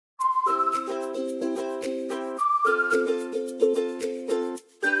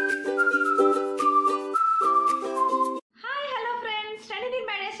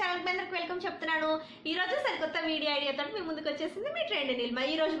Trendy Neelima.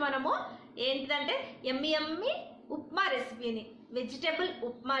 ఈరోజు మనము ఏంటిదంటే యమ్మీ ఉప్మా రెసిపీని, వెజిటేబుల్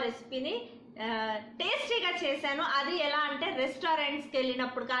ఉప్మా రెసిపీని టేస్టీగా చేశాను. అది ఎలా అంటే రెస్టారెంట్స్కి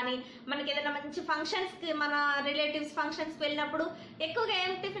వెళ్ళినప్పుడు కానీ, మనకి ఏదైనా మంచి ఫంక్షన్స్కి, మన రిలేటివ్స్ ఫంక్షన్స్కి వెళ్ళినప్పుడు ఎక్కువగా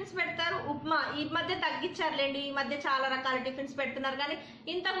ఏం టిఫిన్స్ పెడతారు? ఉప్మా. ఈ మధ్య తగ్గించారులేండి, ఈ మధ్య చాలా రకాల టిఫిన్స్ పెడుతున్నారు. కానీ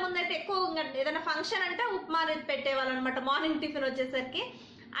ఇంతకు ముందు అయితే ఎక్కువ ఏదైనా ఫంక్షన్ అంటే ఉప్మా అనేది పెట్టేవాళ్ళు అనమాట, మార్నింగ్ టిఫిన్ వచ్చేసరికి.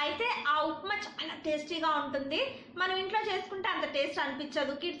 అయితే ఆ ఉప్మా చాలా టేస్టీగా ఉంటుంది. మనం ఇంట్లో చేసుకుంటే అంత టేస్ట్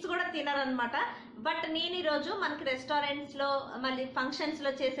అనిపించదు, కిడ్స్ కూడా తినరనమాట. బట్ నేను ఈరోజు మనకి రెస్టారెంట్స్లో మళ్ళీ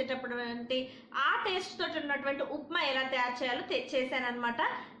ఫంక్షన్స్లో చేసేటప్పుడు ఆ టేస్ట్ తోటి ఉన్నటువంటి ఉప్మా ఎలా తయారు చేయాలో చేశానమాట.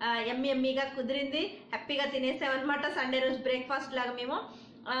 ఎమ్మీగా కుదిరింది, హ్యాపీగా తినేసామన్నమాట సండే రోజు బ్రేక్ఫాస్ట్ లాగా మేము.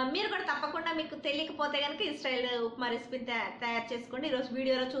 మీరు కూడా తప్పకుండా మీకు తెలియకపోతే కనుక ఈ స్టైల్ ఉప్మా రెసిపీని తయారు చేసుకోండి. ఈరోజు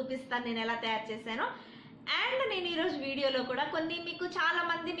వీడియోలో చూపిస్తాను నేను ఎలా తయారు చేశానో. అండ్ నేను ఈరోజు వీడియోలో కూడా కొన్ని, మీకు చాలా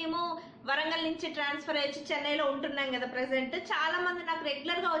మంది మేము వరంగల్ నుంచి ట్రాన్స్ఫర్ అయ్యి చెన్నైలో ఉంటున్నాం కదా ప్రెసెంట్. చాలా మంది నాకు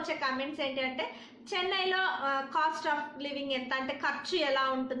రెగ్యులర్గా వచ్చే కామెంట్స్ ఏంటి అంటే, చెన్నైలో కాస్ట్ ఆఫ్ లివింగ్ ఎంత, అంటే ఖర్చు ఎలా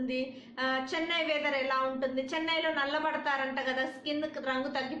ఉంటుంది, చెన్నై వెదర్ ఎలా ఉంటుంది, చెన్నైలో నల్లబడతారంట కదా, స్కిన్ రంగు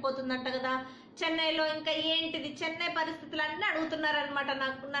తగ్గిపోతుందంట కదా, చెన్నైలో ఇంకా ఏంటిది, చెన్నై పరిస్థితులు అన్నీ అడుగుతున్నారనమాట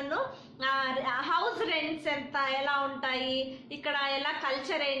నన్ను. హౌస్ రెంట్స్ ఎంత, ఎలా ఉంటాయి, ఇక్కడ ఎలా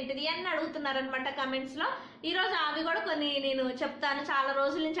కల్చర్ ఏంటిది అని అడుగుతున్నారనమాట కమెంట్స్లో. ఈరోజు అవి కూడా కొన్ని నేను చెప్తాను. చాలా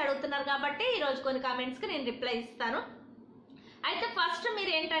రోజుల నుంచి అడుగుతున్నారు కాబట్టి ఈరోజు కొన్ని కామెంట్స్కి నేను రిప్లై ఇస్తాను. అయితే ఫస్ట్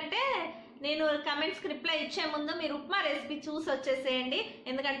మీరు ఏంటంటే, నేను కమెంట్స్కి రిప్లై ఇచ్చే ముందు మీరు ఉప్మా రెసిపీ చూసి వచ్చేసేయండి.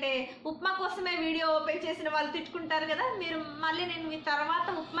 ఎందుకంటే ఉప్మా కోసమే వీడియో ఓపెన్ చేసిన వాళ్ళు తిట్టుకుంటారు కదా. మీరు మళ్ళీ నేను మీ తర్వాత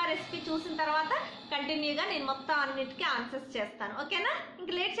ఉప్మా రెసిపీ చూసిన తర్వాత కంటిన్యూగా నేను మొత్తం అన్నిటికీ ఆన్సర్స్ చేస్తాను, ఓకేనా?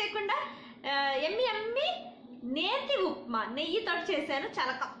 ఇంక లేట్ చేయకుండా యమ్మీ నేతి ఉప్మా నెయ్యితో చేశాను,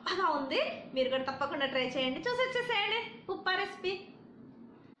 చాలా కమ్మగా ఉంది. మీరు కూడా తప్పకుండా ట్రై చేయండి, చూసి వచ్చేసేయండి ఉప్మా రెసిపీ.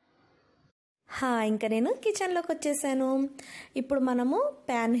 ఇంకా నేను కిచెన్లోకి వచ్చేసాను. ఇప్పుడు మనము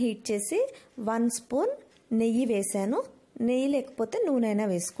ప్యాన్ హీట్ చేసి 1 స్పూన్ నెయ్యి వేసాను. నెయ్యి లేకపోతే నూనె అయినా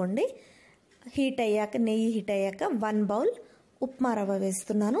వేసుకోండి. నెయ్యి హీట్ అయ్యాక 1 బౌల్ ఉప్మా రవ్వ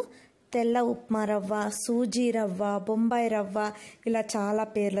వేస్తున్నాను. తెల్ల ఉప్మా రవ్వ, సూజీ రవ్వ, బొంబాయి రవ్వ, ఇలా చాలా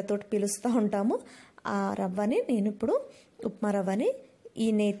పేర్లతో పిలుస్తూ ఉంటాము. ఆ రవ్వని నేను ఇప్పుడు ఉప్మా రవ్వని ఈ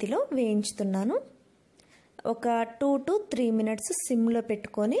నేతిలో వేయించుతున్నాను. ఒక 2 to 3 మినిట్స్ సిమ్లో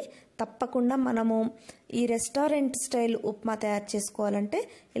పెట్టుకొని, తప్పకుండా మనము ఈ రెస్టారెంట్ స్టైల్ ఉప్మా తయారు చేసుకోవాలంటే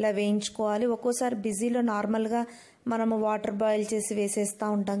ఇలా వేయించుకోవాలి. ఒక్కోసారి బిజీలో నార్మల్గా మనము వాటర్ బాయిల్ చేసి వేసేస్తూ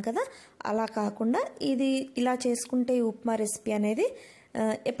ఉంటాం కదా, అలా కాకుండా ఇది ఇలా చేసుకుంటే ఈ ఉప్మా రెసిపీ అనేది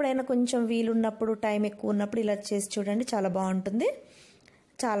ఎప్పుడైనా కొంచెం వీలున్నప్పుడు, టైం ఎక్కువ ఉన్నప్పుడు ఇలా చేసి చూడండి, చాలా బాగుంటుంది.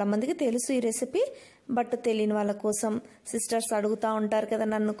 చాలామందికి తెలుసు ఈ రెసిపీ, బట్ తెలియని వాళ్ళ కోసం సిస్టర్స్ అడుగుతూ ఉంటారు కదా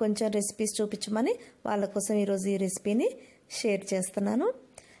నన్ను కొంచెం రెసిపీస్ చూపించమని, వాళ్ళ కోసం ఈరోజు ఈ రెసిపీని షేర్ చేస్తున్నాను.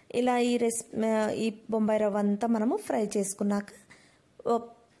 ఇలా ఈ బొంబాయి రవ్వ అంతా మనము ఫ్రై చేసుకున్నాక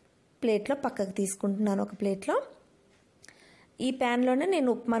ప్లేట్లో పక్కకు తీసుకుంటున్నాను. ఒక ప్లేట్లో ఈ ప్యాన్లోనే నేను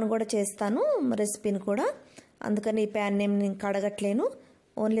ఉప్మాను కూడా చేస్తాను, రెసిపీని కూడా. అందుకని ఈ ప్యాన్ నేను కడగట్లేను,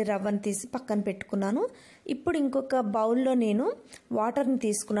 ఓన్లీ రవ్వని తీసి పక్కన పెట్టుకున్నాను. ఇప్పుడు ఇంకొక బౌల్లో నేను వాటర్ని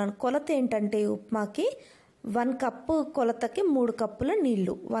తీసుకున్నాను. కొలత ఏంటంటే ఉప్మాకి 1 కప్పు కొలతకి 3 కప్పుల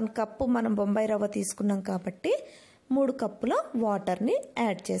నీళ్లు. 1 కప్పు మనం బొంబాయి రవ్వ తీసుకున్నాం కాబట్టి 3 కప్పుల వాటర్ని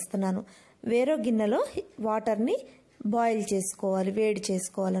యాడ్ చేస్తున్నాను. వేరే గిన్నెలో వాటర్ని బాయిల్ చేసుకోవాలి, వేడి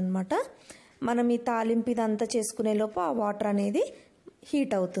చేసుకోవాలన్నమాట. మనం ఈ తాలింపు ఇదంతా చేసుకునే లోపు ఆ వాటర్ అనేది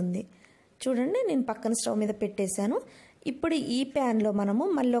హీట్ అవుతుంది. చూడండి, నేను పక్కన స్టవ్ మీద పెట్టేశాను. ఇప్పుడు ఈ ప్యాన్లో మనము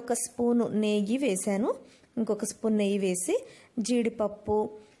మళ్ళీ 1 స్పూను నెయ్యి వేసాను. ఇంకొక స్పూన్ నెయ్యి వేసి జీడిపప్పు,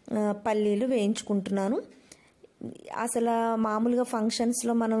 పల్లీలు వేయించుకుంటున్నాను. అసలు మామూలుగా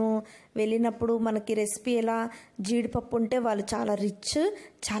ఫంక్షన్స్లో మనము వెళ్ళినప్పుడు మనకి రెసిపీ ఎలా, జీడిపప్పు ఉంటే వాళ్ళు చాలా రిచ్,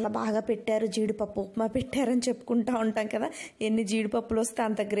 చాలా బాగా పెట్టారు, జీడిపప్పు ఉప్మా పెట్టారని చెప్పుకుంటూ ఉంటాం కదా. ఎన్ని జీడిపప్పులు వస్తే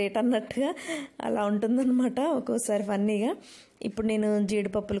అంత గ్రేట్ అన్నట్టుగా అలా ఉంటుందన్నమాట ఒక్కోసారి ఫన్నీగా. ఇప్పుడు నేను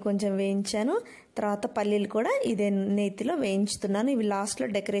జీడిపప్పులు కొంచెం వేయించాను, తర్వాత పల్లీలు కూడా ఇదే నేతిలో వేయించుతున్నాను. ఇవి లాస్ట్లో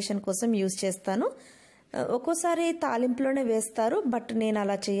డెకరేషన్ కోసం యూజ్ చేస్తాను. ఒక్కోసారి తాలింపులోనే వేస్తారు, బట్ నేను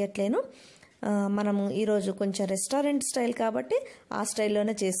అలా చేయట్లేను. మనము ఈరోజు కొంచెం రెస్టారెంట్ స్టైల్ కాబట్టి ఆ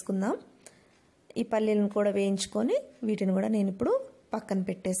స్టైల్లోనే చేసుకుందాం. ఈ పల్లీలను కూడా వేయించుకొని వీటిని కూడా నేను ఇప్పుడు పక్కన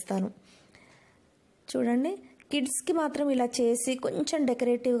పెట్టేస్తాను. చూడండి, కిడ్స్కి మాత్రం ఇలా చేసి కొంచెం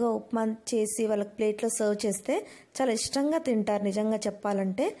డెకరేటివ్గా ఉప్మా చేసి వాళ్ళకి ప్లేట్లో సర్వ్ చేస్తే చాలా ఇష్టంగా తింటారు. నిజంగా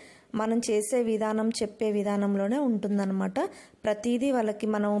చెప్పాలంటే మనం చేసే విధానం, చెప్పే విధానంలోనే ఉంటుందన్నమాట. ప్రతిదీ వాళ్ళకి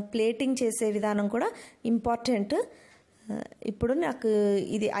మనం ప్లేటింగ్ చేసే విధానం కూడా ఇంపార్టెంట్. ఇప్పుడు నాకు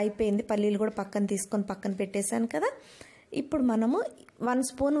ఇది అయిపోయింది, పల్లీలు కూడా పక్కన పెట్టేశాను కదా. ఇప్పుడు మనము 1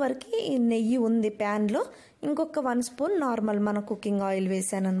 స్పూన్ వరకు నెయ్యి ఉంది ప్యాన్లో, ఇంకొక 1 స్పూన్ నార్మల్ మన కుకింగ్ ఆయిల్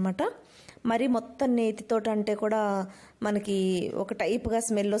వేసాను అనమాట. మరి మొత్తం నేతితో అంటే కూడా మనకి ఒక టైప్గా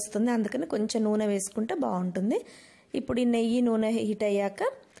స్మెల్ వస్తుంది, అందుకని కొంచెం నూనె వేసుకుంటే బాగుంటుంది. ఇప్పుడు ఈ నెయ్యి నూనె హీట్ అయ్యాక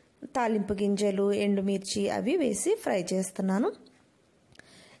తాలింపు గింజలు ఎండుమిర్చి అవి వేసి ఫ్రై చేస్తున్నాను.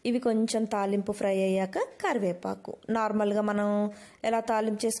 ఇవి కొంచెం తాలింపు ఫ్రై అయ్యాక కరివేపాకు, నార్మల్గా మనం ఎలా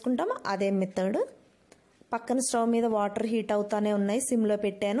తాలింపు చేసుకుంటామో అదే మెథడ్. పక్కన స్టవ్ మీద వాటర్ హీట్ అవుతానే ఉన్నాయి, సిమ్లో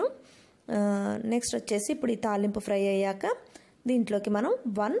పెట్టాను. నెక్స్ట్ వచ్చేసి ఇప్పుడు ఈ తాలింపు ఫ్రై అయ్యాక దీంట్లోకి మనం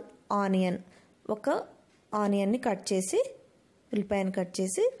 1 ఆనియన్, ఒక ఆనియన్ని కట్ చేసి ఉల్లిపాయను కట్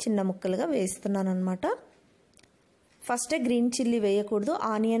చేసి చిన్న ముక్కలుగా వేస్తున్నాను అనమాట. ఫస్టే గ్రీన్ చిల్లీ వేయకూడదు,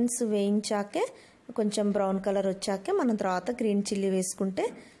 ఆనియన్స్ వేయించాకే కొంచెం బ్రౌన్ కలర్ వచ్చాకే మనం తర్వాత గ్రీన్ చిల్లీ వేసుకుంటే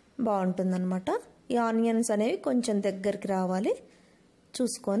బాగుంటుందన్నమాట. ఈ ఆనియన్స్ అనేవి కొంచెం దగ్గరికి రావాలి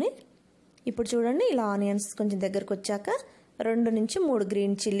చూసుకొని. ఇప్పుడు చూడండి ఇలా ఆనియన్స్ కొంచెం దగ్గరికి వచ్చాక 2 నుంచి 3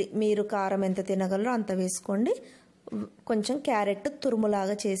 గ్రీన్ చిల్లీ, మీరు కారం ఎంత తినగలరో అంత వేసుకోండి. కొంచెం క్యారెట్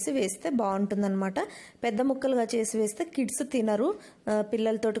తురుములాగా చేసి వేస్తే బాగుంటుందన్నమాట. పెద్ద ముక్కలుగా చేసి వేస్తే కిడ్స్ తినరు,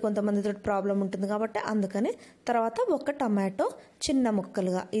 పిల్లలతోటి కొంతమందితో ప్రాబ్లం ఉంటుంది కాబట్టి అందుకని. తర్వాత ఒక టమాటో చిన్న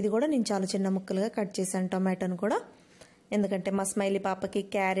ముక్కలుగా, ఇది కూడా నేను చాలా చిన్న ముక్కలుగా కట్ చేశాను టమాటోను కూడా, ఎందుకంటే మా స్మైలీ పాపకి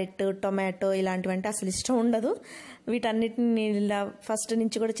క్యారెట్ టొమాటో ఇలాంటివంటే అసలు ఇష్టం ఉండదు. వీటన్నిటిని ఇలా ఫస్ట్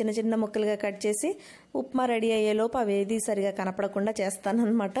నుంచి కూడా చిన్న చిన్న ముక్కలుగా కట్ చేసి ఉప్మా రెడీ అయ్యేలోపు అవి ఏది సరిగా కనపడకుండా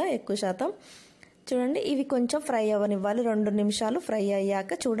చేస్తానన్నమాట ఎక్కువ శాతం. చూడండి ఇవి కొంచెం ఫ్రై అవ్వనివ్వాలి, 2 నిమిషాలు ఫ్రై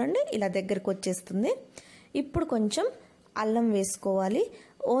అయ్యాక చూడండి ఇలా దగ్గరికి వచ్చేస్తుంది. ఇప్పుడు కొంచెం అల్లం వేసుకోవాలి.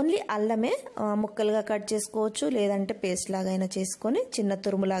 ఓన్లీ అల్లమే ముక్కలుగా కట్ చేసుకోవచ్చు, లేదంటే పేస్ట్ లాగైనా చేసుకొని చిన్న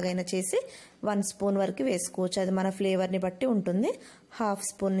తురుములాగైనా చేసి 1 స్పూన్ వరకు వేసుకోవచ్చు, అది మన ఫ్లేవర్ని బట్టి ఉంటుంది. 1/2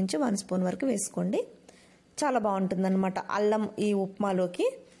 స్పూన్ నుంచి 1 స్పూన్ వరకు వేసుకోండి, చాలా బాగుంటుంది అనమాట అల్లం ఈ ఉప్మాలోకి.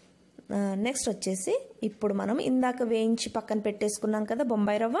 నెక్స్ట్ వచ్చేసి ఇప్పుడు మనం ఇందాక వేయించి పక్కన పెట్టేసుకున్నాం కదా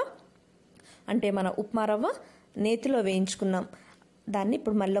బొంబాయి రవ్వ, అంటే మన ఉప్మా రవ్వ నేతిలో వేయించుకున్నాం, దాన్ని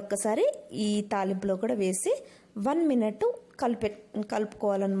ఇప్పుడు మళ్ళీ ఒక్కసారి ఈ తాలింపులో కూడా వేసి 1 మినిట్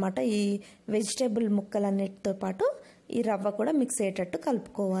కలుపుకోవాలన్నమాట. ఈ వెజిటేబుల్ ముక్కలన్నిటితో పాటు ఈ రవ్వ కూడా మిక్స్ అయ్యేటట్టు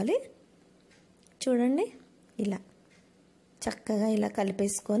కలుపుకోవాలి. చూడండి ఇలా చక్కగా ఇలా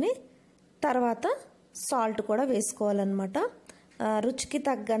కలిపేసుకొని తర్వాత సాల్ట్ కూడా వేసుకోవాలన్నమాట. రుచికి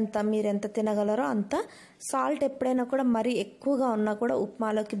తగ్గంత మీరు ఎంత తినగలరో అంత సాల్ట్. ఎప్పుడైనా కూడా మరీ ఎక్కువగా ఉన్నా కూడా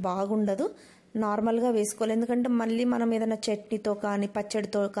ఉప్మాలోకి బాగుండదు, నార్మల్గా వేసుకోవాలి. ఎందుకంటే మళ్ళీ మనం ఏదైనా చట్నీతో కానీ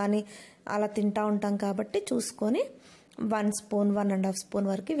పచ్చడితో కానీ అలా తింటూ ఉంటాం కాబట్టి చూసుకొని 1 స్పూన్ 1.5 స్పూన్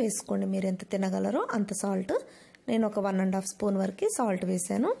వరకు వేసుకోండి, మీరు ఎంత తినగలరో అంత సాల్ట్. నేను ఒక 1.5 స్పూన్ వరకు సాల్ట్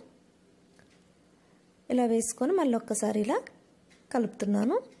వేసాను. ఇలా వేసుకొని మళ్ళీ ఒక్కసారి ఇలా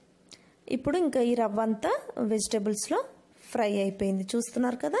కలుపుతున్నాను. ఇప్పుడు ఇంకా ఈ రవ్వ అంతా వెజిటేబుల్స్లో ఫ్రై అయిపోయింది,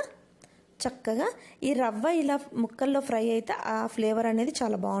 చూస్తున్నారు కదా చక్కగా. ఈ రవ్వ ఇలా ముక్కల్లో ఫ్రై అయితే ఆ ఫ్లేవర్ అనేది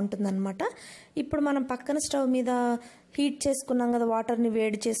చాలా బాగుంటుందన్నమాట. ఇప్పుడు మనం పక్కన స్టవ్ మీద హీట్ చేసుకున్నాం కదా, వాటర్ని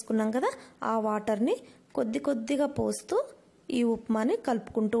వేడి చేసుకున్నాం కదా, ఆ వాటర్ని కొద్దిగా పోస్తూ ఈ ఉప్మాని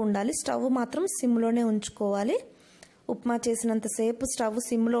కలుపుకుంటూ ఉండాలి. స్టవ్ మాత్రం సిమ్లోనే ఉంచుకోవాలి. ఉప్మా చేసినంతసేపు స్టవ్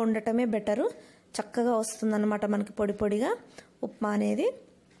సిమ్లో ఉండటమే బెటరు, చక్కగా వస్తుందన్నమాట మనకి పొడి పొడిగా ఉప్మా అనేది.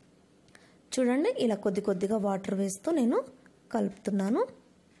 చూడండి ఇలా కొద్దిగా వాటర్ వేస్తూ నేను కలుపుతున్నాను.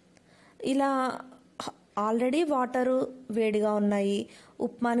 ఇలా ఆల్రెడీ వాటరు వేడిగా ఉన్నాయి,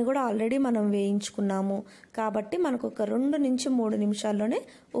 ఉప్మాని కూడా ఆల్రెడీ మనం వేయించుకున్నాము కాబట్టి మనకు ఒక 2 నుంచి 3 నిమిషాల్లోనే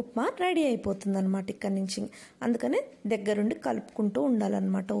ఉప్మా రెడీ అయిపోతుంది అనమాట ఇక్కడి నుంచి. అందుకని దగ్గరుండి కలుపుకుంటూ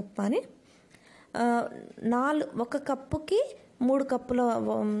ఉండాలన్నమాట ఉప్మాని. 1 కప్పుకి 3 కప్పుల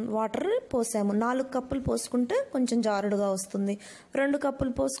వాటర్ పోసాము. 4 కప్పులు పోసుకుంటే కొంచెం జారుడుగా వస్తుంది, 2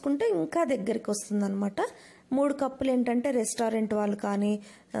 కప్పులు పోసుకుంటే ఇంకా దగ్గరికి వస్తుంది అనమాట. 3 కప్పులు ఏంటంటే రెస్టారెంట్ వాళ్ళు కానీ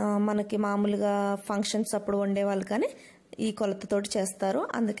మనకి మామూలుగా ఫంక్షన్స్ అప్పుడు వండే వాళ్ళు కానీ ఈ కొలతతోటి చేస్తారు.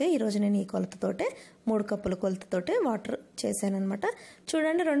 అందుకే ఈరోజు నేను ఈ కొలతతోటే 3 కప్పుల కొలతతోటే వాటర్ చేశానమాట.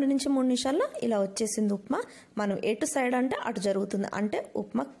 చూడండి 2 నుంచి 3 నిమిషాల్లో ఇలా వచ్చేసింది ఉప్మా. మనం ఎటు సైడ్ అంటే అటు జరుగుతుంది, అంటే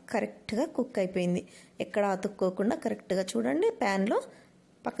ఉప్మా కరెక్ట్గా కుక్ అయిపోయింది, ఎక్కడ అతుక్కోకుండా కరెక్ట్గా చూడండి ప్యాన్లో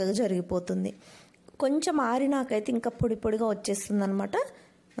పక్కకు జరిగిపోతుంది. కొంచెం ఆరినాకైతే ఇంకా పొడి పొడిగా వచ్చేస్తుంది అనమాట,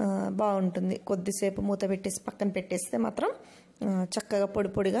 బాగుంటుంది. కొద్దిసేపు మూత పెట్టేసి పక్కన పెట్టేస్తే మాత్రం చక్కగా పొడి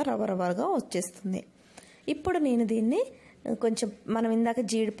పొడిగా రవ్వగా వచ్చేస్తుంది. ఇప్పుడు నేను దీన్ని కొంచెం మనం ఇందాక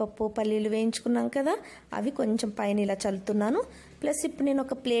జీడిపప్పు పల్లీలు వేయించుకున్నాం కదా, అవి కొంచెం పైన ఇలా చల్లుతున్నాను. ప్లస్ ఇప్పుడు నేను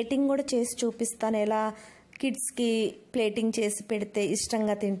ఒక ప్లేటింగ్ కూడా చేసి చూపిస్తాను, ఎలా కిడ్స్కి ప్లేటింగ్ చేసి పెడితే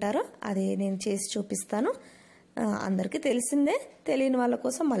ఇష్టంగా తింటారో అది నేను చేసి చూపిస్తాను. అందరికీ తెలిసిందే, తెలియని వాళ్ళ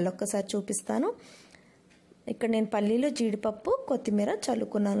కోసం మళ్ళీ ఒక్కసారి చూపిస్తాను. ఇక్కడ నేను పల్లీలు జీడిపప్పు కొత్తిమీర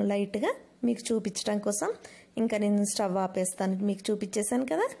చల్లుకున్నాను లైట్గా మీకు చూపించడం కోసం. ఇంకా నేను స్టవ్ ఆపేస్తాను, మీకు చూపించేశాను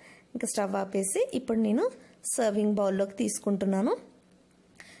కదా, ఇంకా స్టవ్ ఆపేసి ఇప్పుడు నేను సర్వింగ్ బౌల్లోకి తీసుకుంటున్నాను.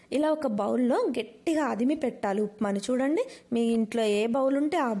 ఇలా ఒక బౌల్లో గట్టిగా అదిమి పెట్టాలి ఉప్మాని. చూడండి మీ ఇంట్లో ఏ బౌల్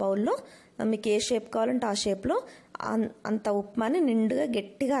ఉంటే ఆ బౌల్లో మీకు ఏ షేప్ కావాలంటే ఆ షేప్లో అంత ఉప్మాని నిండుగా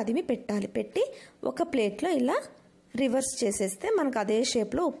గట్టిగా అదిమి పెట్టాలి. పెట్టి ఒక ప్లేట్లో ఇలా రివర్స్ చేసేస్తే మనకు అదే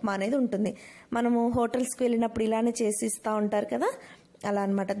షేప్లో ఉప్మా అనేది ఉంటుంది. మనము హోటల్స్కి వెళ్ళినప్పుడు ఇలానే చేసి ఇస్తూ ఉంటారు కదా, అలా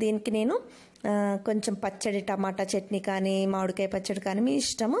అనమాట. దీనికి నేను కొంచెం పచ్చడి, టమాటా చట్నీ కానీ మామిడికాయ పచ్చడి కానీ మీ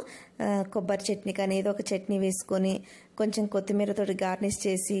ఇష్టము, కొబ్బరి చట్నీ కానీ ఏదో ఒక చట్నీ వేసుకొని కొంచెం కొత్తిమీరతోటి గార్నిష్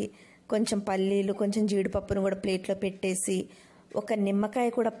చేసి కొంచెం పల్లీలు కొంచెం జీడిపప్పును కూడా ప్లేట్లో పెట్టేసి ఒక నిమ్మకాయ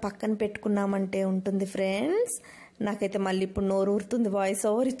కూడా పక్కన పెట్టుకున్నామంటే ఉంటుంది ఫ్రెండ్స్. నాకైతే మళ్ళీ ఇప్పుడు నోరు ఊరుతుంది వాయిస్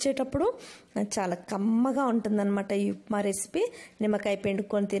ఓవర్ ఇచ్చేటప్పుడు. చాలా కమ్మగా ఉంటుందన్నమాట ఈ ఉప్మా రెసిపీ. నిమ్మకాయ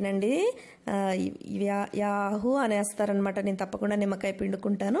పిండుకొని తినండి, యాహూ అనేస్తారనమాట. నేను తప్పకుండా నిమ్మకాయ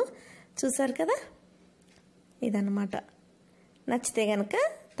పిండుకుంటాను. చూసారు కదా, ఇదన్నమాట. నచ్చితే కనుక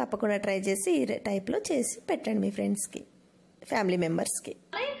తప్పకుండా ట్రై చేసి ఈ టైప్లో చేసి పెట్టండి మీ ఫ్రెండ్స్కి, ఫ్యామిలీ మెంబర్స్కి.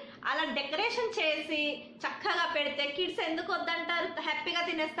 అలా డెకరేషన్ చేసి చక్కగా పెడితే కిడ్స్ ఎందుకు వద్దంటారు, హ్యాపీగా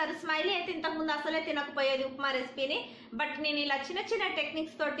తినేస్తారు. స్మైలీ అయితే ఇంతకుముందు అసలే తినకపోయేది ఉప్మా రెసిపీని. బట్ నేను ఇలా చిన్న చిన్న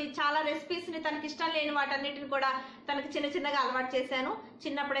టెక్నిక్స్ తోటి చాలా రెసిపీస్ని తనకి ఇష్టం లేని వాటన్నిటిని కూడా తనకి చిన్న చిన్నగా అలవాటు చేశాను.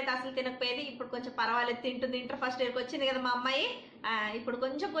 చిన్నప్పుడైతే అసలు తినకపోయేది, ఇప్పుడు కొంచెం పర్వాలేదు తింటుంది. ఇంటర్ ఫస్ట్ ఇయర్కి వచ్చింది కదా మా అమ్మాయి, ఇప్పుడు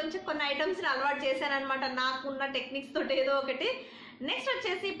కొంచెం కొన్ని ఐటమ్స్ని అలవాటు చేశాను అనమాట నాకున్న టెక్నిక్స్ తోటి ఏదో ఒకటి. నెక్స్ట్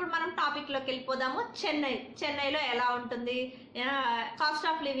వచ్చేసి ఇప్పుడు మనం టాపిక్లోకి వెళ్ళిపోదాము. చెన్నైలో ఎలా ఉంటుంది, కాస్ట్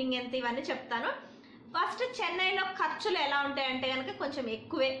ఆఫ్ లివింగ్ ఎంత, ఇవన్నీ చెప్తాను. ఫస్ట్ చెన్నైలో ఖర్చులు ఎలా ఉంటాయంటే కనుక కొంచెం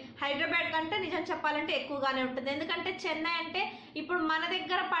ఎక్కువే. హైదరాబాద్ కంటే నిజం చెప్పాలంటే ఎక్కువగానే ఉంటుంది. ఎందుకంటే చెన్నై అంటే ఇప్పుడు మన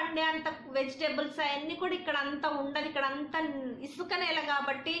దగ్గర పండే అంత వెజిటేబుల్స్ అవన్నీ కూడా ఇక్కడ అంతా ఉండదు. ఇక్కడ అంతా ఇసుక నేల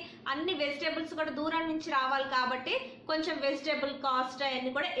కాబట్టి అన్ని వెజిటేబుల్స్ కూడా దూరం నుంచి రావాలి కాబట్టి కొంచెం వెజిటేబుల్ కాస్ట్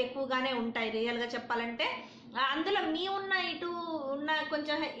అవన్నీ కూడా ఎక్కువగానే ఉంటాయి రియల్గా చెప్పాలంటే. అందులో మీ ఉన్న ఇటు ఉన్న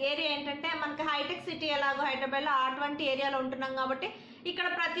కొంచెం ఏరియా ఏంటంటే మనకి హైటెక్ సిటీ ఎలాగో హైదరాబాద్లో అటువంటి ఏరియాలో ఉంటున్నాం కాబట్టి ఇక్కడ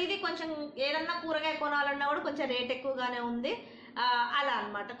ప్రతిదీ కొంచెం ఏదన్నా కూరగాయ కొనాలన్నా కూడా కొంచెం రేట్ ఎక్కువగానే ఉంది. అలా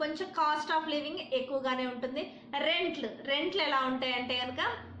అనమాట, కొంచెం కాస్ట్ ఆఫ్ లివింగ్ ఎక్కువగానే ఉంటుంది. రెంట్లు ఎలా ఉంటాయంటే కనుక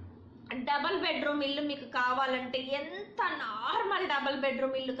డబల్ బెడ్రూమ్ ఇల్లు మీకు కావాలంటే, ఎంత నార్మల్ డబల్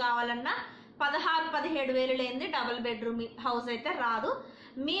బెడ్రూమ్ ఇల్లు కావాలన్నా 16-17 వేలు లేనిది డబల్ బెడ్రూమ్ హౌస్ అయితే రాదు.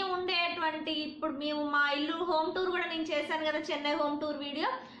 మేము ఉండేటువంటి ఇప్పుడు మా ఇల్లు హోమ్ టూర్ కూడా నేను చేశాను కదా, చెన్నై హోమ్ టూర్ వీడియో.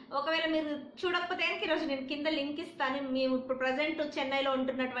 ఒకవేళ మీరు చూడకపోతే కనుక ఈరోజు నేను కింద లింక్ ఇస్తాను. మేము ఇప్పుడు ప్రజెంట్ చెన్నైలో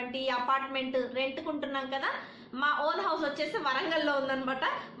ఉంటున్నటువంటి అపార్ట్మెంట్ రెంట్కు ఉంటున్నాం కదా, మా ఓన్ హౌస్ వచ్చేసి వరంగల్లో ఉందనమాట.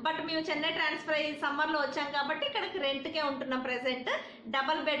 బట్ మేము చెన్నై ట్రాన్స్ఫర్ అయ్యి సమ్మర్లో వచ్చాం కాబట్టి ఇక్కడికి రెంట్కే ఉంటున్నాం ప్రజెంట్.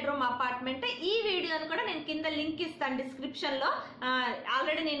 Double bedroom apartment. ఈ వీడియోని కూడా నేను కింద లింక్ ఇస్తాను డిస్క్రిప్షన్లో.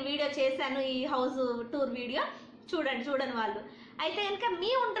 ఆల్రెడీ నేను వీడియో చేశాను ఈ హౌస్ టూర్ వీడియో, చూడని వాళ్ళు అయితే కనుక మీ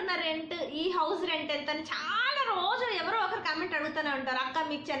ఉంటున్న రెంట్, ఈ హౌస్ రెంట్ ఎంత అని చాలా రోజు ఎవరో ఒకరు కామెంట్ అడుగుతూనే ఉంటారు, అక్క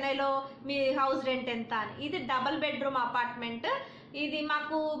మీకు చెన్నైలో మీ హౌస్ రెంట్ ఎంత అని. ఇది డబల్ బెడ్రూమ్ అపార్ట్మెంట్. ఇది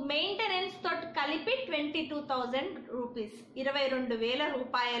మాకు మెయింటెనెన్స్ తోటి కలిపి 22,000 రూపీస్, 22,000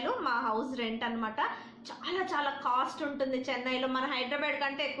 రూపాయలు మా హౌస్ రెంట్ అనమాట. చాలా చాలా కాస్ట్ ఉంటుంది చెన్నైలో, మన హైదరాబాద్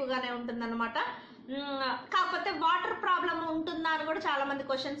కంటే ఎక్కువగానే ఉంటుంది అనమాట. కాకపోతే వాటర్ ప్రాబ్లం ఉంటుందా అని కూడా చాలా మంది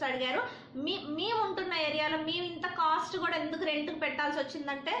క్వశ్చన్స్ అడిగారు. మేము ఉంటున్న ఏరియాలో మేము ఇంత కాస్ట్ కూడా ఎందుకు రెంట్కి పెట్టాల్సి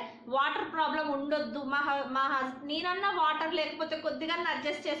వచ్చిందంటే వాటర్ ప్రాబ్లం ఉండొద్దు. నేనన్నా వాటర్ లేకపోతే కొద్దిగా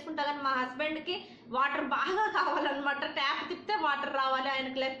అడ్జస్ట్ చేసుకుంటా, కానీ మా హస్బెండ్కి వాటర్ బాగా కావాలన్నమాట. ట్యాప్ తిప్పితే వాటర్ రావాలి,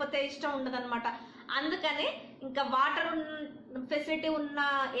 ఆయనకు లేకపోతే ఇష్టం ఉండదన్నమాట. అందుకని ఇంకా వాటర్ ఫెసిలిటీ ఉన్న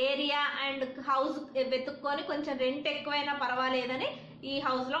ఏరియా అండ్ హౌస్ వెతుక్కొని కొంచెం రెంట్ ఎక్కువైనా పర్వాలేదని ఈ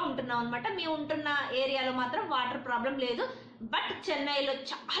హౌస్లో ఉంటున్నాం అనమాట. మేము ఉంటున్న ఏరియాలో మాత్రం వాటర్ ప్రాబ్లం లేదు. బట్ చెన్నైలో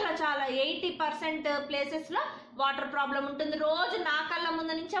చాలా 80% ప్లేసెస్లో వాటర్ ప్రాబ్లం ఉంటుంది. రోజు నా కళ్ళ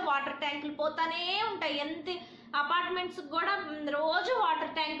ముందు నుంచే వాటర్ ట్యాంకులు పోతానే ఉంటాయి. ఎంత అపార్ట్మెంట్స్ కూడా రోజు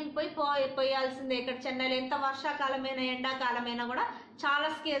వాటర్ ట్యాంకులు పోయాల్సిందే ఇక్కడ చెన్నైలో. ఎంత వర్షాకాలమైనా ఎండాకాలమైనా కూడా చాలా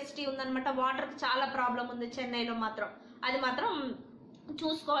స్కేర్సిటీ ఉందన్నమాట. వాటర్కి చాలా ప్రాబ్లం ఉంది చెన్నైలో మాత్రం. అది మాత్రం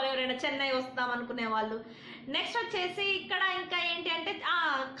చూసుకోవాలి ఎవరైనా చెన్నై వస్తాం అనుకునే వాళ్ళు. నెక్స్ట్ వచ్చేసి ఇక్కడ ఇంకా ఏంటి అంటే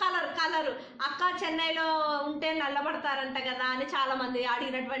కలర్ అక్క చెన్నైలో ఉంటే నల్లబడతారంట కదా అని చాలా మంది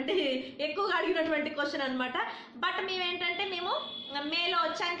ఎక్కువగా అడిగినటువంటి క్వశ్చన్ అనమాట. బట్ మేమేంటంటే మేము మేలో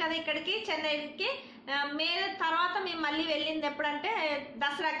వచ్చాం కదా ఇక్కడికి చెన్నైకి. మే తర్వాత మేము మళ్ళీ వెళ్ళింది ఎప్పుడంటే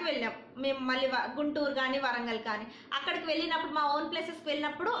దసరాకి వెళ్ళాం మేము. మళ్ళీ గుంటూరు కానీ వరంగల్ కానీ అక్కడికి వెళ్ళినప్పుడు మా ఓన్ ప్లేసెస్కి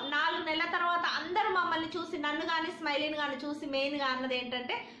వెళ్ళినప్పుడు 4 నెలల తర్వాత అందరూ మమ్మల్ని చూసి, నన్ను కానీ స్మైలీని కానీ చూసి మెయిన్గా అన్నది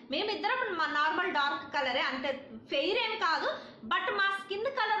ఏంటంటే మేమిద్దరం మా నార్మల్ డార్క్ కలరే, అంటే ఫెయిర్ ఏం కాదు, బట్ మా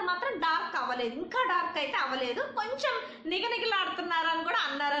స్కిన్ కలర్ మాత్రం డార్క్ అవ్వలేదు, ఇంకా డార్క్ అయితే అవ్వలేదు, కొంచెం నిగనిగలాడుతున్నారని కూడా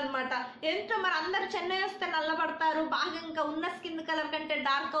అన్నారనమాట. ఏంటో మరి అందరు చెన్నై వస్తే నల్లబడతారు, బాగా ఇంకా ఉన్న స్కిన్ కలర్ కంటే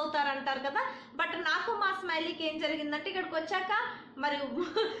డార్క్ అవుతారు అంటారు కదా. బట్ నాకు మా స్మైలీకి ఏం జరిగిందంటే ఇక్కడికి వచ్చాక మరి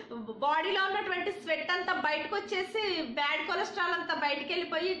బాడీలో ఉన్నటువంటి స్వెట్ అంతా బయటకు వచ్చేసి బ్యాడ్ కొలెస్ట్రాల్ అంతా బయటకు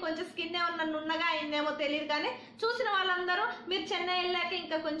వెళ్ళిపోయి కొంచెం స్కిన్ ఏమన్నా నున్నగా అయిందేమో తెలియదు, కానీ చూసిన వాళ్ళందరూ మీరు చెన్నై వెళ్ళాక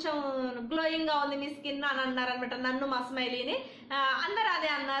ఇంకా కొంచెం గ్లోయింగ్ గా ఉంది మీ స్కిన్ అని అన్నారు అనమాట, నన్ను మా స్మైలీని. అందరు అదే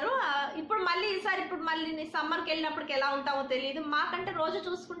అన్నారు. ఇప్పుడు మళ్ళీ ఈసారి ఇప్పుడు మళ్ళీ సమ్మర్కి వెళ్ళినప్పటికి ఎలా ఉంటామో తెలియదు, మాకంటే రోజు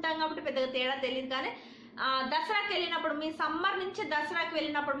చూసుకుంటాం కాబట్టి పెద్దగా తేడా తెలియదు. కానీ దసరాకి వెళ్ళినప్పుడు, మీ సమ్మర్ నుంచి దసరాకి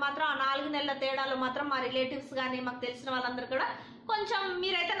వెళ్ళినప్పుడు మాత్రం ఆ 4 నెలల తేడాలో మాత్రం మా రిలేటివ్స్ కానీ మాకు తెలిసిన వాళ్ళందరూ కూడా కొంచెం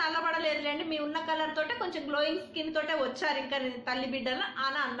మీరైతే నల్లబడలేదులేండి, మీ ఉన్న కలర్ తోటే కొంచెం గ్లోయింగ్ స్కిన్ తోటే వచ్చారు ఇంకా తల్లి బిడ్డలు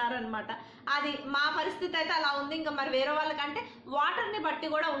అని అన్నారనమాట. అది మా పరిస్థితి అయితే అలా ఉంది. ఇంకా మరి వేరే వాళ్ళకంటే వాటర్ని బట్టి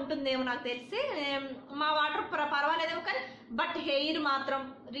కూడా ఉంటుందేమో నాకు తెలిసి, మా వాటర్ పర్వాలేదేమో, కానీ బట్ హెయిర్ మాత్రం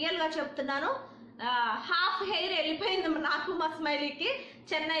రియల్గా చెప్తున్నాను హాఫ్ హెయిర్ వెళ్ళిపోయింది నాకు మా స్మైలీకి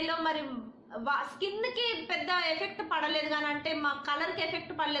చెన్నైలో. మరి స్కిన్ కి పెద్ద ఎఫెక్ట్ పడలేదు కానీ, అంటే మా కలర్ కి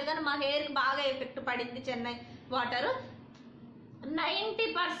ఎఫెక్ట్ పడలేదు కానీ మా హెయిర్ కి బాగా ఎఫెక్ట్ పడింది చెన్నై వాటర్.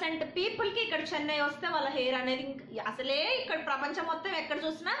 90% పీపుల్ కి ఇక్కడ చెన్నై వస్తే వాళ్ళ హెయిర్ అనేది అసలే ఇక్కడ ప్రపంచం మొత్తం ఎక్కడ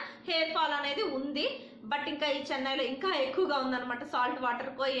చూసినా హెయిర్ ఫాల్ అనేది ఉంది, బట్ ఇంకా ఈ చెన్నైలో ఇంకా ఎక్కువగా ఉందన్నమాట. సాల్ట్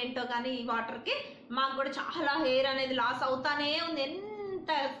వాటర్ కో ఏంటో కానీ ఈ వాటర్ కి మాకు కూడా చాలా హెయిర్ అనేది లాస్ అవుతానే ఉంది.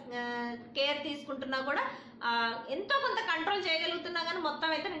 ఎంత కేర్ తీసుకుంటున్నా కూడా ఎంతో కొంత కంట్రోల్ చేయగలుగుతున్నా కానీ మొత్తం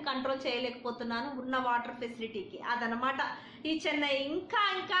అయితే నేను కంట్రోల్ చేయలేకపోతున్నాను ఉన్న వాటర్ ఫెసిలిటీకి. అదనమాట ఈ చెన్నై. ఇంకా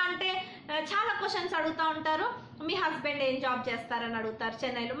ఇంకా అంటే చాలా క్వశ్చన్స్ అడుగుతూ ఉంటారు, మీ హస్బెండ్ ఏం జాబ్ చేస్తారని అడుగుతారు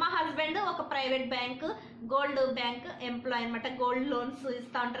చెన్నైలో. మా హస్బెండ్ ఒక private bank, gold bank employee అనమాట. గోల్డ్ లోన్స్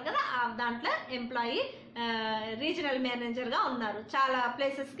ఇస్తూ ఉంటారు కదా, దాంట్లో ఎంప్లాయీ, రీజనల్ మేనేజర్గా ఉన్నారు. చాలా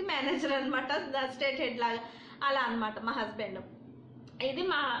ప్లేసెస్కి మేనేజర్ అనమాట, స్టేట్ హెడ్ లాగా అలా అనమాట మా హస్బెండ్. ఇది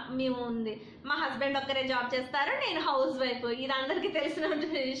మేము ఉంది. మా హస్బెండ్ ఒక్కరే జాబ్ చేస్తారు, నేను హౌస్ వైఫ్. ఇది అందరికీ తెలిసిన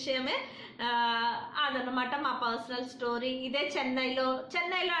విషయమే. అదనమాట మా పర్సనల్ స్టోరీ. ఇదే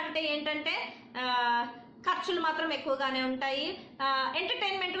చెన్నైలో అంటే ఏంటంటే ఖర్చులు మాత్రం ఎక్కువగానే ఉంటాయి,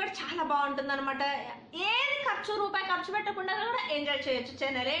 ఎంటర్టైన్మెంట్ కూడా చాలా బాగుంటుంది అనమాట. ఏది రూపాయి ఖర్చు పెట్టకుండా కూడా ఎంజాయ్ చేయొచ్చు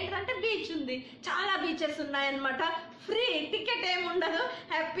చెన్నైలో. ఏంటంటే బీచ్ ఉంది, చాలా బీచెస్ ఉన్నాయన్నమాట. ఫ్రీ టికెట్ ఏమి ఉండదు,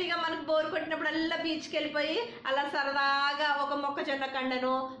 హ్యాపీగా మనకు బోర్ కొట్టినప్పుడల్లా బీచ్కి వెళ్ళిపోయి అలా సరదాగా ఒక మొక్కజొన్న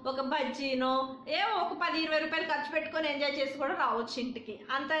కండనో ఒక బజ్జీనో ఒక 10-20 రూపాయలు ఖర్చు పెట్టుకొని ఎంజాయ్ చేసి కూడా రావచ్చు ఇంటికి.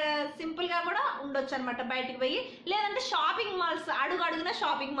 అంత సింపుల్ గా కూడా ఉండొచ్చు అనమాట బయటికి పోయి. లేదంటే షాపింగ్ మాల్స్, అడుగున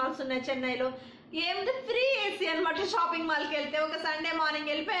షాపింగ్ మాల్స్ ఉన్నాయి చెన్నైలో. ఏమిది ఫ్రీ ఏసీ అనమాట. షాపింగ్ మాల్కి వెళ్తే ఒక సండే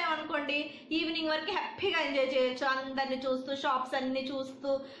మార్నింగ్ వెళ్ళిపోయాం అనుకోండి, ఈవినింగ్ వరకు హ్యాపీగా ఎంజాయ్ చేయొచ్చు, అందరిని చూస్తూ షాప్స్ అన్ని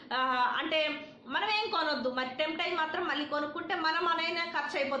చూస్తూ. అంటే మనం ఏం కొనొద్దు, మరి టెంప్ట్ అయి మాత్రం మళ్ళీ కొనుక్కుంటే మనైనా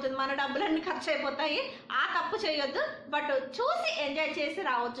ఖర్చు అయిపోతుంది, మన డబ్బులన్నీ ఖర్చు అయిపోతాయి. ఆ తప్పు చేయొద్దు, బట్ చూసి ఎంజాయ్ చేసి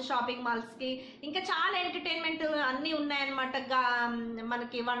రావచ్చు షాపింగ్ మాల్స్ కి. ఇంకా చాలా ఎంటర్టైన్మెంట్ అన్ని ఉన్నాయన్నమాట.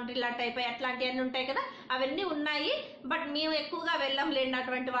 మనకి వండర్లా టైప్ అట్లాంటివన్నీ ఉంటాయి కదా, అవన్నీ ఉన్నాయి. బట్ మేము ఎక్కువగా వెళ్ళంలేండి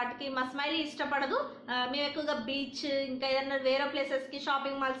అటువంటి వాటికి, మా స్మైలీ ఇష్టపడదు. మేము ఎక్కువగా బీచ్, ఇంకా ఏదైనా వేరే ప్లేసెస్ కి,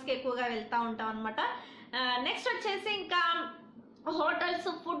 షాపింగ్ మాల్స్ కి ఎక్కువగా వెళ్తూ ఉంటాం అనమాట. నెక్స్ట్ వచ్చేసి ఇంకా హోటల్స్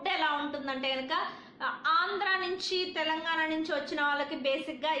ఫుడ్ ఎలా ఉంటుందంటే కనుక, ఆంధ్ర నుంచి తెలంగాణ నుంచి వచ్చిన వాళ్ళకి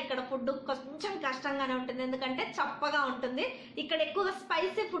బేసిక్ గా ఇక్కడ ఫుడ్ కొంచెం కష్టంగానే ఉంటుంది, ఎందుకంటే చప్పగా ఉంటుంది. ఇక్కడ ఎక్కువగా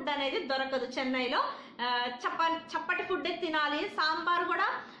స్పైసీ ఫుడ్ అనేది దొరకదు చెన్నైలో. చప్పటి ఫుడ్ తినాలి. సాంబార్ కూడా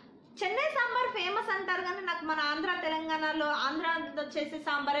చెన్నై సాంబార్ ఫేమస్ అంటారు కానీ నాకు మన ఆంధ్ర తెలంగాణలో ఆంధ్ర వచ్చేసి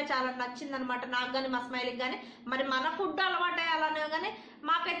సాంబారే చాలా నచ్చింది అనమాట, నాకు కానీ మా స్మైల్కి కానీ. మరి మన ఫుడ్ అలవాటే అలానే, కానీ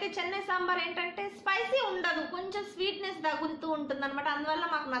మాకైతే చెన్నై సాంబార్ ఏంటంటే స్పైసీ ఉండదు, కొంచెం స్వీట్నెస్ తగులుతూ ఉంటుంది అనమాట. అందువల్ల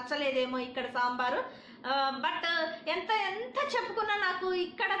మాకు నచ్చలేదేమో ఇక్కడ సాంబారు. బట్ ఎంత చెప్పుకున్నా నాకు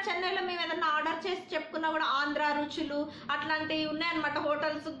ఇక్కడ చెన్నైలో మేము ఏదైనా ఆర్డర్ చేసి చెప్పుకున్నా కూడా ఆంధ్ర రుచులు అట్లాంటివి ఉన్నాయన్నమాట.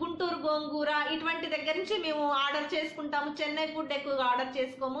 హోటల్స్ గుంటూరు గోంగూర ఇటువంటి దగ్గర నుంచి మేము ఆర్డర్ చేసుకుంటాము. చెన్నై ఫుడ్ ఎక్కువగా ఆర్డర్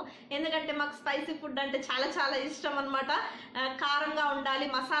చేసుకోము, ఎందుకంటే మాకు స్పైసీ ఫుడ్ అంటే చాలా చాలా ఇష్టం అనమాట. కారంగా ఉండాలి,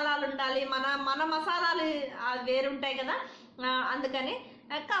 మసాలాలు ఉండాలి, మన మసాలాలు వేరుంటాయి కదా, అందుకని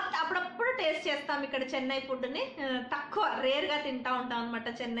కాకపోతే అప్పుడప్పుడు టేస్ట్ చేస్తాం ఇక్కడ చెన్నై ఫుడ్ని. తక్కువ రేర్గా తింటా ఉంటాం అనమాట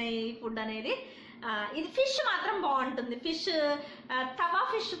చెన్నై ఫుడ్ అనేది. ఇది ఫిష్ మాత్రం బాగుంటుంది. ఫిష్ తవా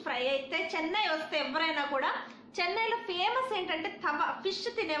ఫిష్ ఫ్రై అయితే చెన్నై వస్తే ఎవరైనా కూడా, చెన్నైలో ఫేమస్ ఏంటంటే తవా ఫిష్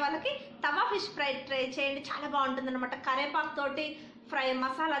తినే వాళ్ళకి తవా ఫిష్ ఫ్రై ట్రై చేయండి, చాలా బాగుంటుంది అనమాట. కరేపాకు తోటి ఫ్రై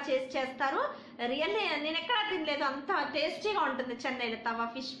మసాలా చేస్తారు. రియల్లీ నేను ఎక్కడా తినలేదు, అంత టేస్టీగా ఉంటుంది చెన్నైలో తవా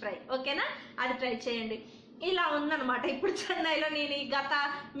ఫిష్ ఫ్రై. ఓకేనా, అది ట్రై చేయండి. ఇలా ఉందన్నమాట ఇప్పుడు చెన్నైలో. నేను ఈ గత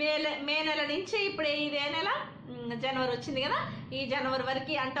మే నెల నుంచి ఇప్పుడు ఇదే నెల జనవరి వచ్చింది కదా, ఈ జనవరి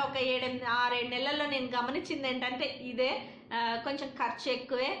వరకు అంటే ఒక 6-7 నెలల్లో నేను గమనించింది ఏంటంటే ఇదే. కొంచెం ఖర్చు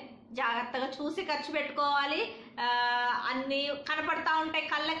ఎక్కువే, జాగ్రత్తగా చూసి ఖర్చు పెట్టుకోవాలి. అన్నీ కనపడతా ఉంటాయి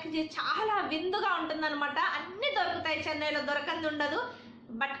కళ్ళకి, చాలా విందుగా ఉంటుందన్నమాట. అన్నీ దొరుకుతాయి చెన్నైలో, దొరకంది ఉండదు.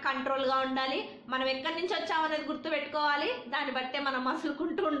 బట్ కంట్రోల్గా ఉండాలి. మనం ఎక్కడి నుంచి వచ్చామనేది గుర్తుపెట్టుకోవాలి. దాన్ని బట్టే మనం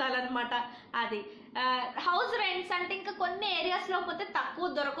మసులుకుంటూ ఉండాలన్నమాట. అది హౌస్ రెంట్స్ అంటే ఇంకా కొన్ని ఏరియాస్లో పోతే తక్కువ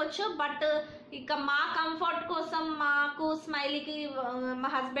దొరకవచ్చు. బట్ ఇక మా కంఫర్ట్ కోసం మాకు స్మైలీకి, మా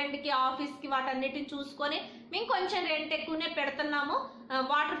హస్బెండ్కి, ఆఫీస్కి వాటన్నిటిని చూసుకొని మేము కొంచెం రెంట్ ఎక్కువనే పెడుతున్నాము.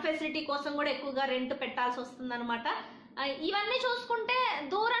 వాటర్ ఫెసిలిటీ కోసం కూడా ఎక్కువగా రెంట్ పెట్టాల్సి వస్తుంది అనమాట. ఇవన్నీ చూసుకుంటే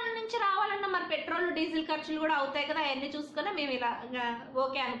దూరం నుంచి రావాలన్నా మరి పెట్రోల్ డీజిల్ ఖర్చులు కూడా అవుతాయి కదా, అవన్నీ చూసుకుని మేము ఇలా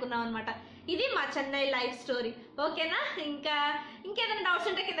ఓకే అనుకున్నాం అనమాట. ఇది మా చెన్నై లైఫ్ స్టోరీ. ఓకేనా? ఇంకేదైనా డౌట్స్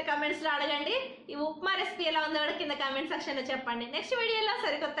ఉంటే కింద కమెంట్స్లో అడగండి. ఈ ఉప్మా రెసిపీ ఎలా ఉందో కూడా కింద కమెంట్ సెక్షన్లో చెప్పండి. నెక్స్ట్ వీడియోలో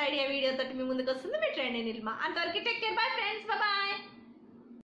సరికొత్త ఐడియా వీడియోతో మీ ముందుకు వస్తుంది మీ ట్రెండీ నీలిమ. అంతవరకు take care, bye friends, bye.